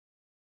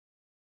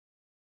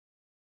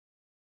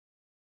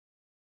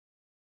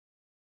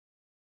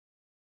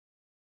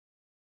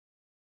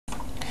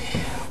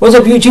What's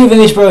up YouTube,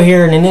 Ace Bro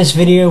here, and in this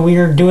video we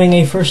are doing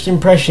a first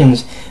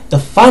impressions, the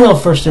final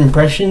first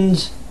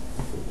impressions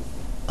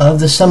of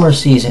the summer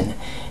season.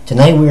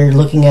 Tonight we are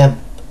looking at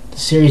the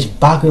series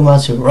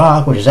Bakumatsu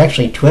Rock, which is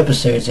actually 2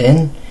 episodes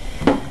in,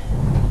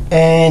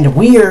 and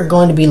we are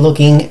going to be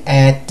looking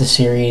at the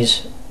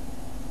series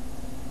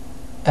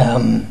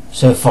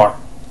so far.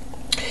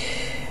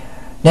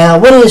 Now,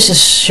 what is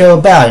this show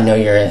about? I know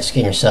you're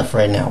asking yourself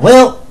right now.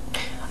 Well,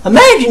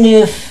 imagine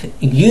if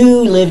you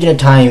lived in a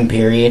time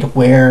period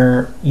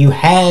where you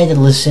had to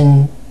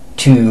listen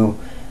to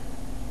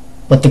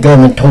what the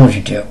government told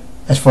you to,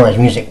 as far as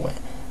music went.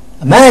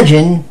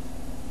 Imagine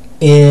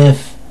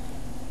if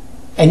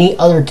any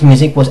other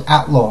music was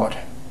outlawed.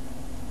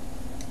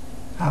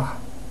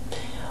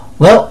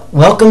 Well,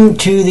 welcome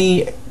to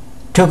the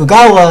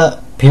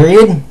Tokugawa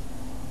period,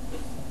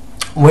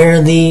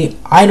 where the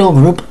idol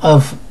group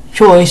of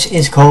choice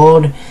is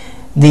called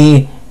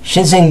the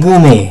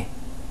Shinsengumi,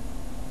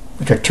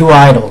 which are 2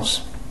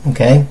 idols,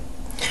 okay?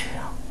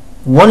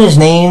 One is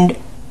named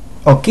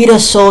Okita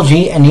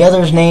Soji, and the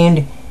other is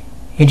named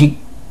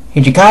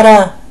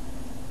Hijikata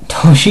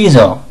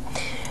Toshizo.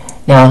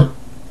 Now,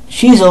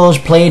 Shizo is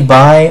played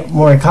by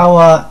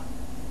Morikawa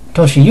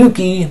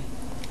Toshiyuki,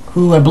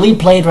 who I believe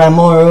played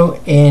Ramoru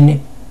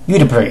in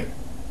Udapri.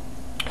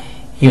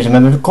 He was a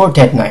member of the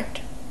Quartet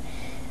Night.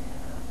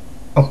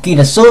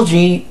 Okita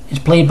Soji is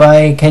played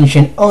by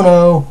Kenshin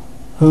Ono,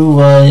 who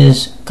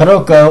was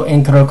Kuroko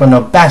in Kuroko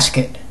no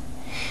Basket.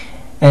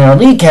 And our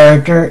lead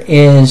character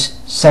is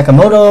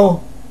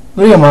Sakamoto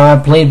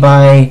Ryoma, played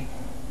by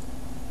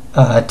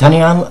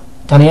Taniyama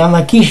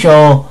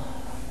Kishou,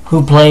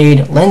 who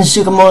played Len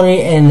Tsukamori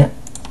in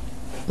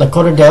La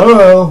Corda del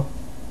Oro,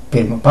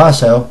 Peter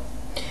Paso,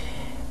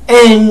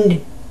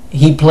 and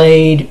he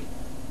played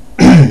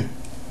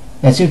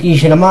Natsuki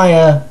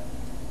Shinomiya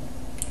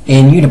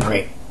in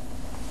Udapri.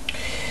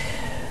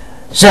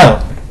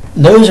 So,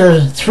 those are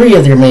 3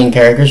 of their main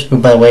characters, who,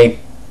 by the way,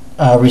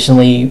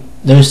 recently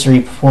those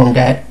 3 performed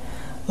at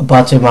a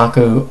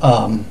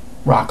Bakumatsu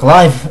Rock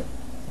Live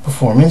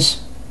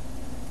performance.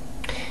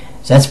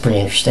 So that's pretty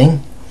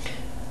interesting.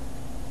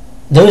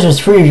 Those are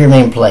 3 of your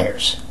main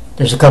players.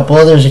 There's a couple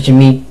others that you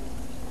meet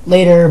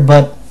later,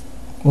 but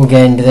we'll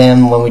get into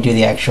them when we do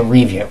the actual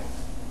review.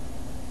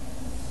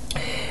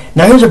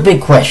 Now here's a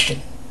big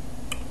question.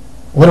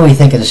 What do we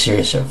think of the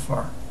series so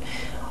far?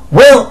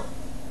 Well,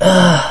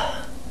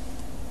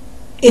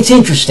 it's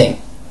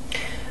interesting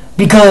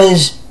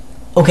because,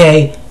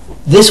 okay,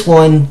 this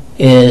one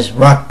is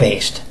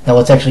rock-based. Now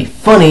what's actually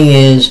funny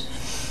is,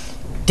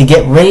 to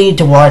get ready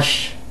to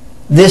watch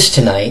this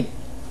tonight,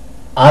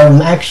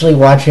 I'm actually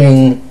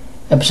watching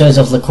episodes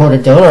of La Corda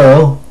del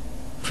Oro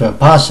from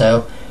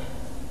Paso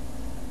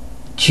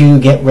to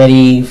get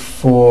ready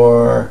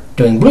for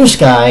doing Blue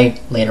Sky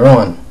later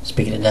on,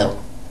 speaking of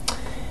devil.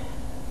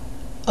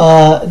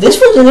 This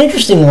one's an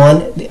interesting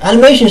one. The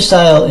animation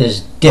style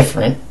is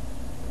different.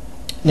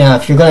 Now,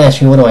 if you're going to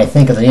ask me what do I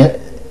think of the,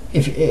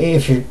 if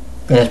you're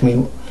going to ask me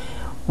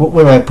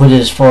where do I put it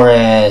as far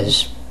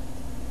as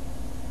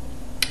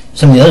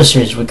some of the other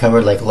series we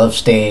covered, like Love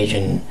Stage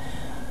and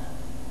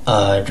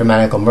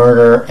Dramatical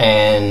Murder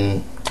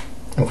and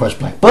of course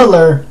Black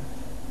Butler,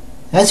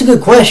 that's a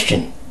good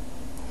question.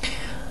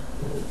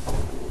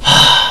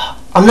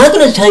 I'm not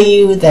going to tell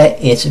you that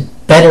it's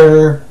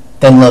better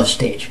than Love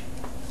Stage.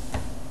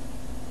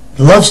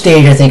 Love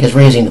Stage, I think, is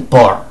raising the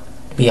bar,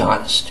 to be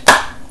honest.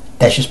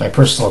 That's just my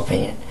personal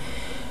opinion.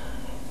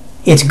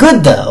 It's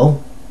good,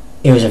 though.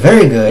 It was a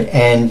very good,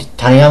 and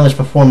Taniyama's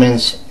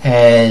performance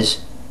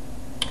as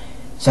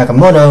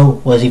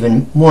Sakamoto was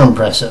even more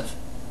impressive.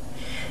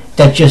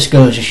 That just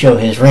goes to show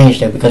his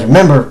range, though, because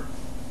remember,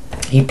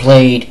 he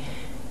played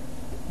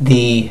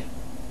the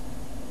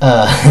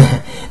the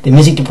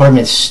music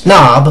department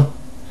snob,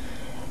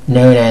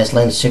 known as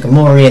Len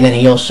Tsukamori, and then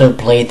he also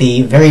played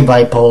the very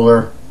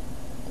bipolar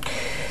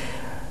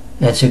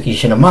Natsuki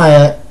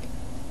Shinomiya.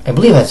 I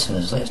believe that's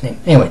his last name.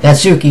 Anyway,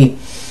 Natsuki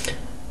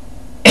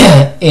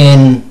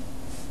in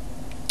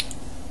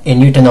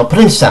Yuta no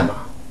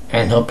Prince-sama,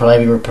 and he'll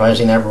probably be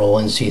reprising that role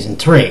in season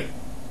 3.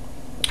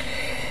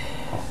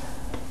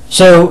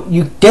 So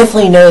you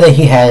definitely know that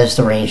he has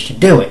the range to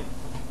do it.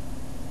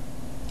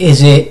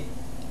 Is it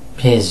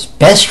his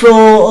best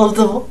role of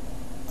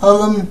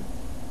them?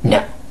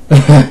 No.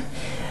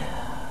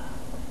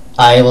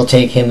 I will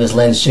take him as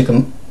Len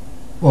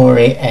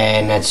Tsukamori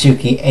and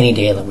Natsuki any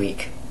day of the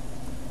week.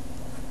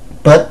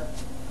 But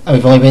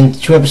we've only been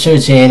 2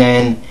 episodes in,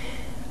 and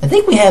I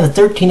think we have a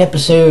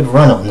 13-episode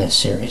run on this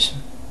series.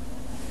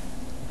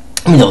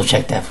 Let me double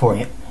check that for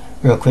you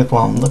real quick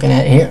while I'm looking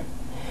at it here.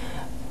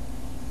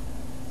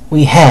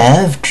 We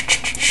have, see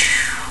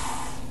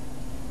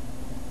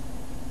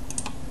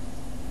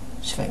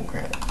if I can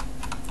grab it.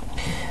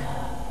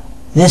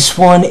 This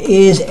one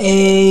is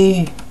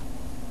a,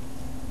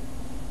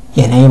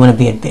 yeah, now you want to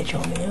be a bitch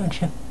on me,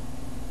 don't you?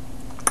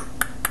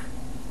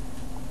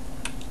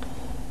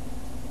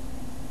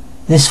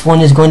 This one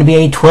is going to be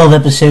a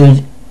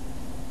 12-episode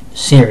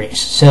series,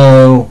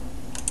 so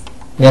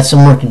we got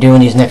some work to do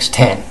in these next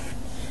 10.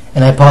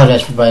 And I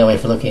apologize, by the way,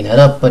 for looking that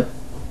up, but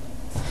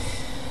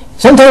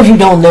sometimes you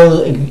don't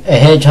know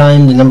ahead of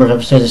time the number of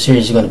episodes the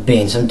series is going to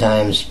be, and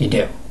sometimes you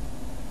do.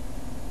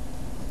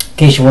 In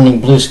case you're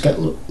wondering,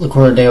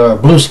 Corda or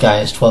Blue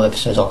Sky is 12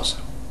 episodes also.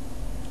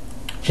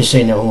 Just so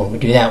you know when we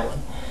do that one.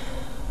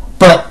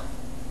 But,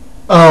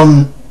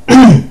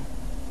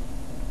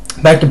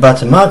 back to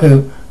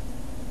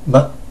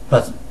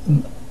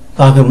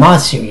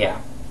Bakumatsu, yeah.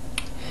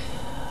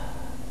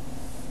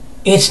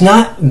 It's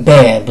not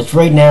bad, but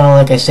right now,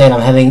 like I said, I'm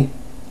having...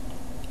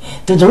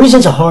 The reason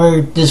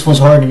this one's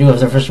hard to do with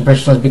the first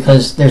impression is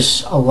because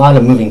there's a lot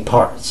of moving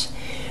parts,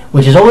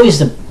 which is always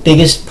the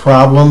biggest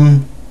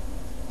problem,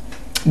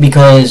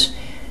 because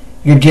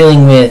you're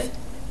dealing with,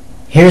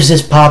 here's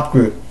this pop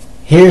group,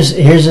 here's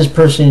this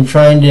person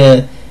trying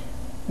to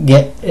be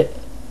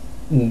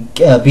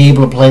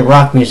able to play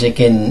rock music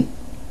in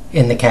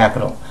the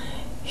capital.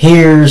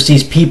 Here's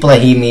these people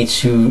that he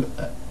meets who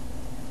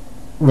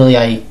really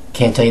I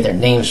can't tell you their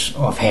names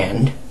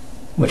offhand,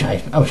 which I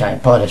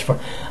apologize for.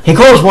 He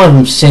calls one of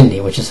them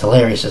Cindy, which is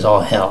hilarious as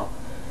all hell,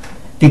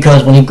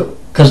 because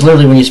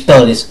literally when you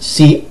spell it, it's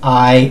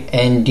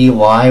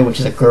C-I-N-D-Y, which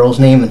is a girl's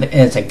name, and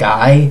it's a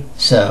guy.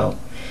 So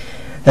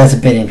that's a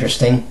bit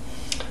interesting.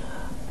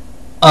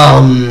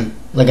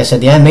 Like I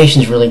said, the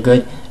animation's really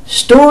good.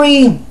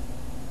 Story,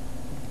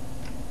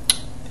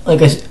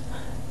 like I said,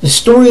 the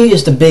story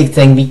is the big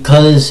thing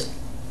because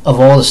of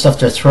all the stuff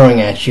they're throwing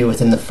at you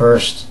within the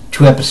first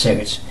 2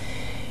 episodes.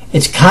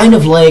 It's kind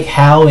of like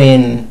how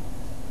in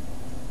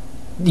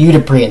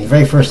Udapri, in the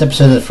very first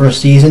episode of the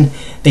first season,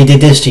 they did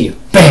this to you.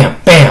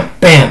 Bam, bam,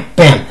 bam,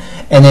 bam.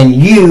 And then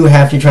you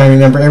have to try and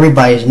remember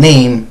everybody's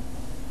name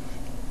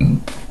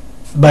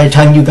by the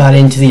time you got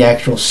into the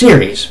actual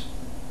series.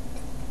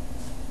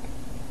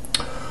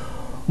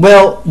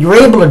 Well, you're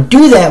able to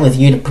do that with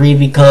Udapri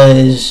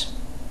because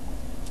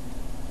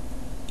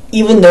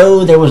even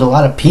though there was a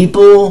lot of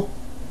people,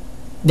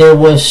 there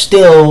was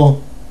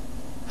still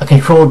a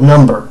controlled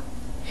number.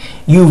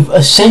 You've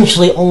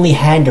essentially only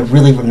had to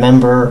really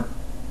remember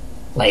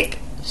like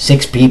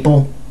 6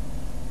 people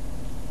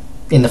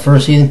in the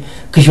first season,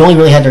 because you only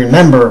really had to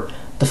remember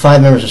the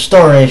 5 members of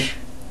Starish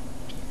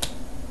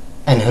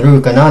and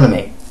Haruka and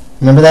Anime.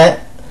 Remember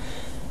that?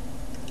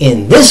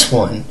 In this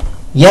one,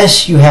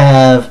 yes, you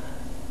have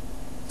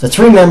the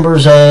 3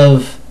 members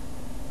of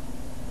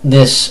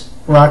this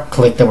rock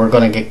clique that we're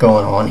going to get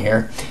going on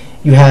here.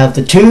 You have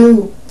the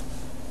 2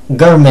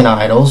 government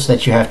idols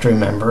that you have to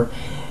remember.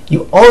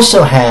 You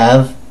also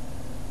have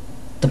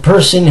the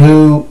person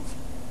who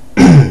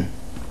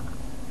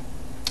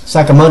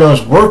Sakamoto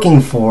is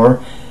working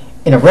for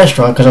in a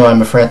restaurant, because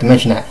I forgot to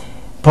mention that.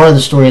 Part of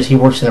the story is he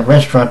works in a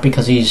restaurant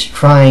because he's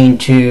trying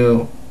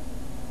to,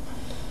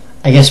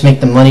 I guess, make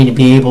the money to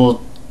be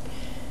able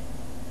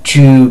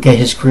to get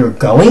his career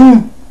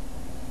going.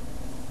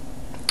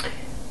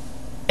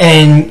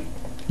 And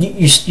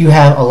you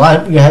have a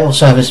lot. You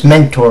also have his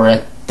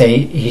mentor that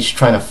he's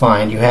trying to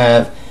find.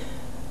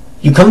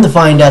 You come to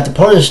find out the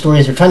part of the story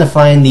is they're trying to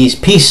find these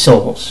peace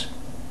souls,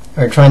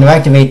 or trying to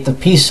activate the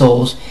peace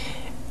souls,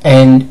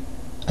 and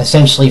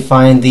essentially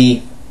find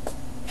the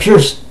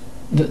pure,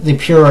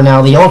 or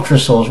now the ultra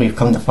souls. We've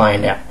come to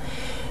find out.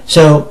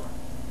 So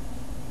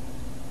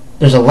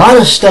there's a lot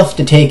of stuff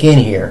to take in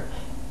here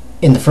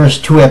in the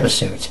first 2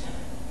 episodes.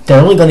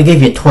 They're only going to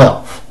give you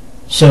 12,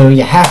 so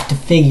you have to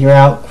figure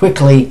out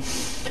quickly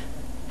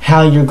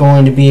how you're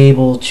going to be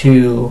able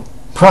to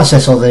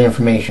process all the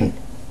information.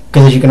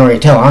 Because as you can already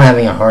tell, I'm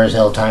having a hard as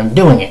hell time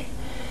doing it.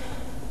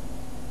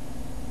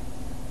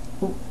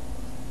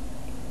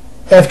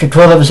 After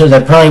 12 episodes,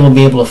 I'll probably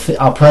be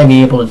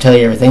able to tell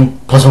you everything.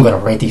 Plus, I'm going to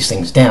write these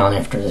things down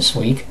after this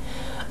week.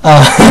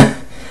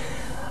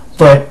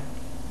 But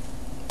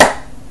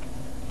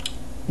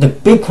the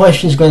big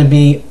question is going to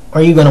be: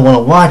 are you going to want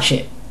to watch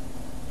it?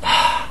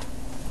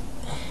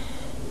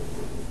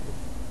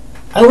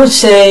 I would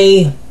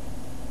say,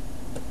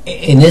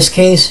 in this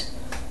case,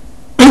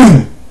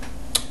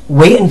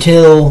 wait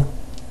until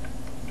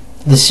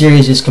the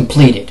series is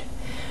completed.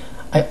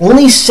 I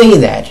only say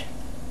that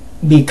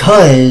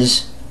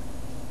because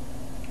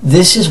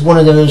this is one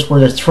of those where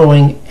they're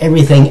throwing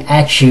everything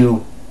at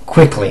you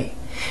quickly.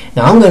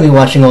 Now, I'm going to be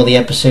watching all the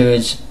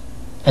episodes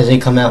as they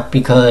come out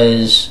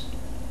because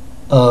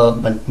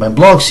of my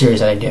blog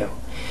series that I do.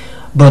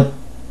 But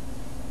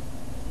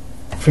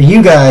for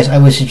you guys, I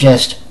would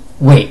suggest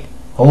wait,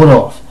 hold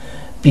off,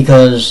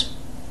 because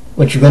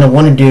what you're going to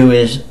want to do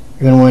is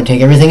you're going to want to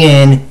take everything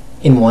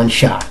in one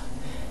shot.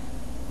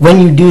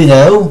 When you do,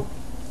 though,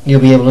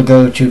 you'll be able to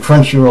go to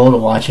Crunchyroll to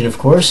watch it, of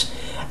course,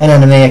 and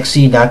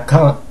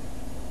anime-exceed.com.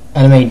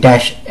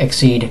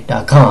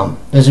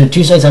 Those are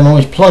 2 sites I'm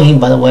always plugging,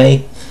 by the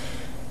way,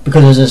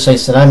 because those are the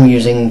sites that I'm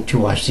using to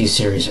watch these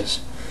series.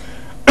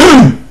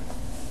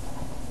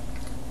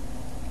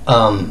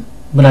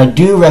 But I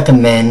do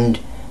recommend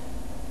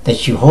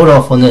that you hold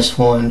off on this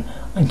one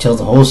until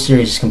the whole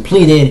series is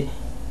completed,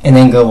 and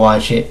then go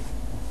watch it.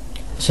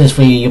 Since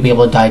you'll be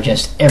able to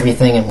digest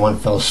everything in one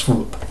fell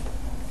swoop.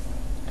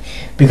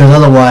 Because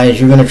otherwise,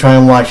 you're going to try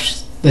and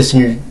watch this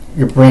in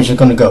your brains are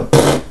going to go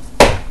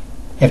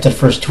after the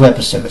first 2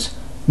 episodes.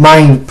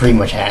 Mine pretty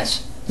much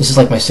has. This is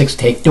like my 6th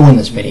take doing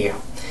this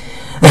video.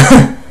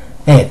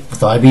 Hey,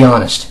 thought I'd be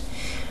honest.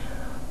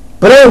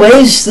 But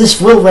anyways,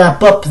 this will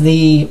wrap up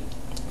the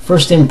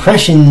First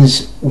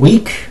Impressions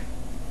week.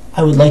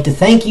 I would like to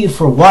thank you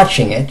for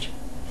watching it.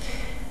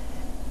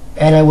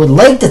 And I would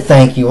like to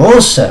thank you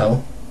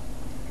also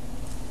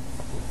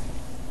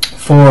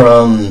for,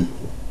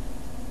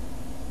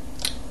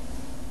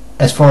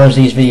 as far as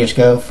these videos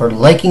go, for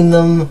liking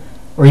them,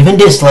 or even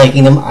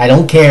disliking them, I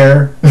don't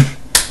care.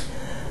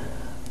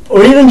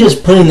 Or even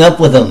just putting up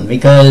with them,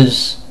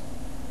 because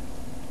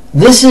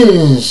this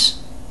is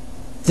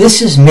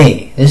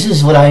me. This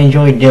is what I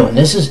enjoy doing.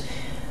 This is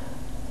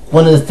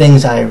one of the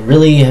things I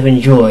really have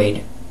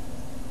enjoyed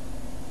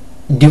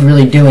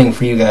doing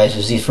for you guys,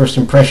 is these first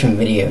impression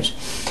videos.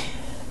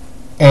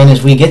 And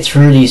as we get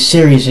through these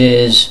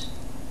series,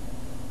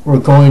 we're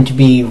going to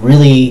be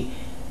really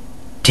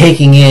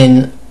taking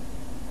in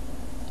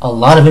a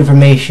lot of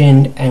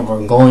information, and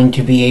we're going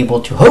to be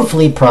able to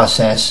hopefully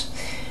process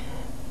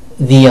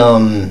the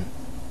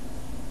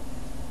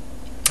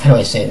how do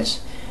I say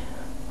this?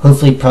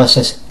 Hopefully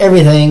process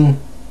everything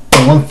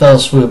in one fell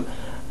swoop.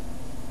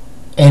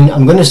 And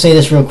I'm going to say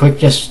this real quick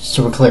just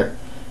so we're clear.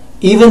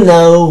 Even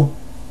though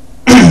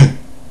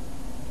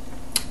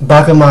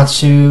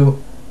Bakumatsu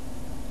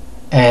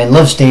and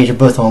Love Stage are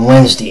both on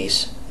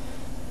Wednesdays,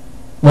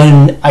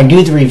 when I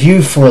do the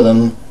review for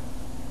them,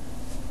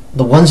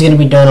 the one's going to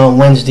be done on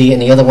Wednesday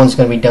and the other one's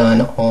going to be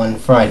done on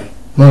Friday.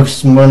 More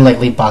than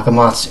likely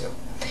Bakumatsu.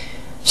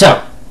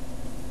 So,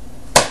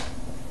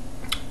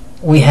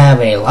 we have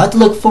a lot to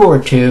look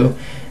forward to,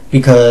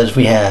 because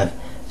we have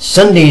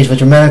Sundays with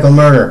Dramatical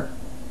Murder.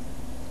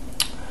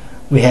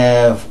 We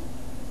have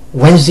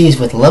Wednesdays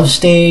with Love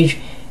Stage,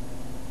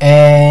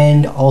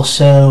 and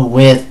also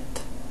with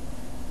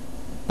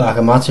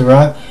Bakumatsu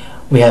Rock.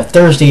 We have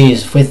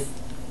Thursdays with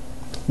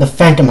the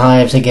Phantom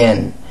Hives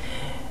again,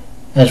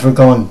 as we're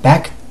going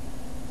back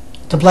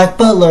to Black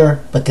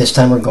Butler, but this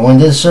time we're going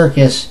to the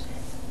circus.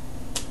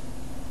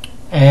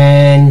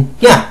 And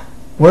yeah,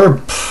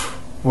 we're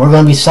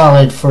going to be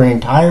solid for an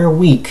entire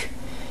week,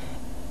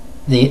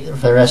 for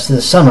the rest of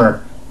the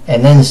summer,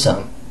 and then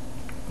some.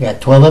 We have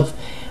 12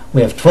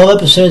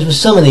 episodes with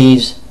some of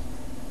these,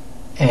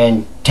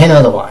 and 10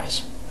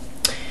 otherwise.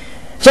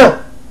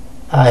 So,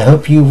 I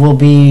hope you will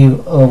be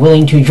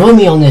willing to join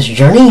me on this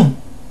journey,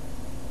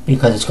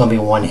 because it's going to be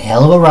one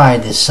hell of a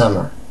ride this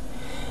summer.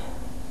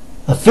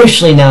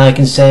 Officially now I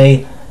can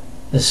say,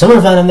 the summer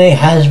of anime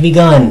has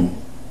begun.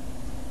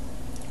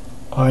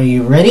 Are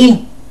you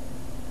ready?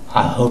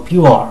 I hope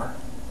you are.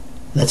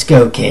 Let's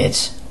go,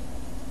 kids.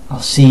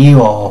 I'll see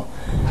you all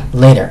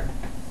later.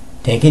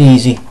 Take it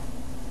easy.